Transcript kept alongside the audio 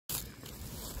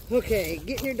Okay,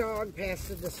 getting your dog past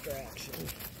the distraction.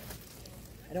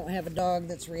 I don't have a dog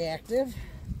that's reactive,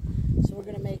 so we're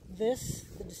going to make this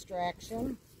the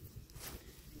distraction.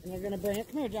 And we're going to bring it.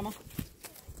 Come here, Gemma.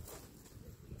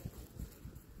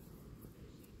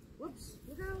 Whoops,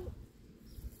 look out.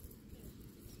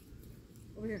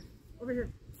 Over here, over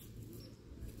here.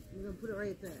 I'm going to put it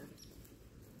right there.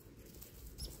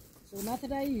 So the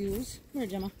method I use, come here,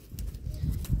 Gemma,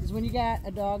 is when you got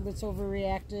a dog that's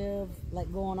overreactive,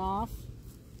 like going off,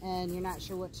 and you're not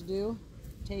sure what to do,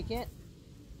 take it,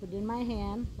 put it in my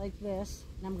hand like this,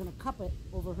 and I'm going to cup it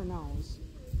over her nose.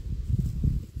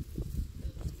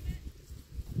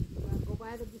 I'm going to go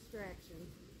by the distraction.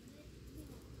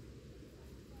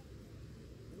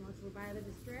 And once we're by the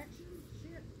distraction,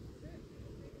 shit.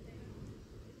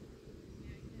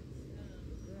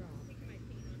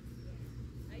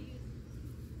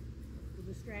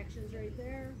 The distraction's right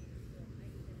there.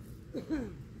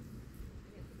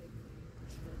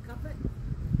 Cup it.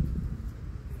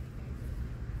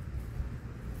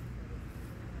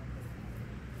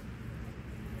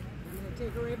 I'm going to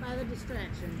take her right by the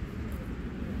distraction.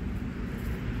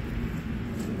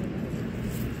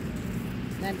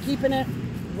 And I'm keeping it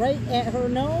right at her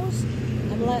nose.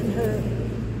 I'm letting her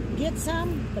get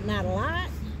some, but not a lot.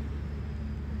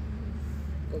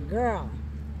 Good girl.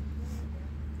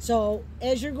 So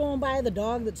as you're going by the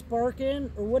dog that's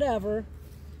barking or whatever,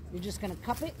 you're just going to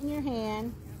cup it in your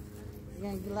hand.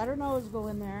 You're going to let her nose go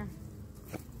in there.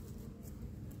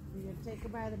 You're going to take her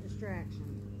by the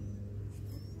distraction.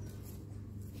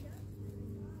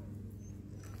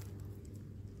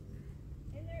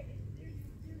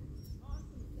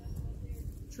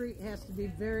 Treat has to be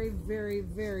very, very,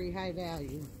 very high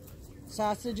value.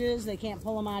 Sausages, they can't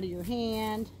pull them out of your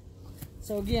hand.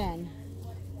 So again,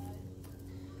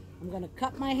 I'm going to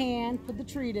cup my hand, put the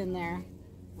treat in there.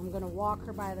 I'm going to walk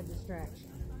her by the distraction.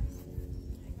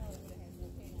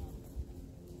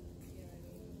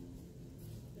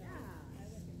 Yeah.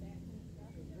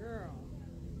 Good girl.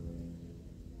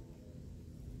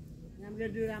 And I'm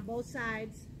going to do it on both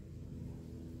sides.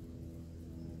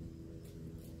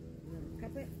 I'm going to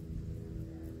cup it.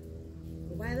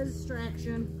 Go by the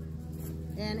distraction.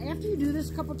 And after you do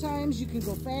this a couple times, you can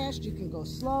go fast, you can go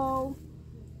slow.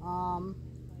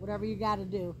 Whatever you got to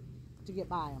do to get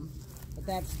by them. But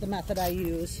that's the method I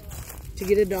use to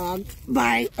get a dog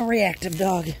by a reactive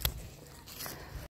dog.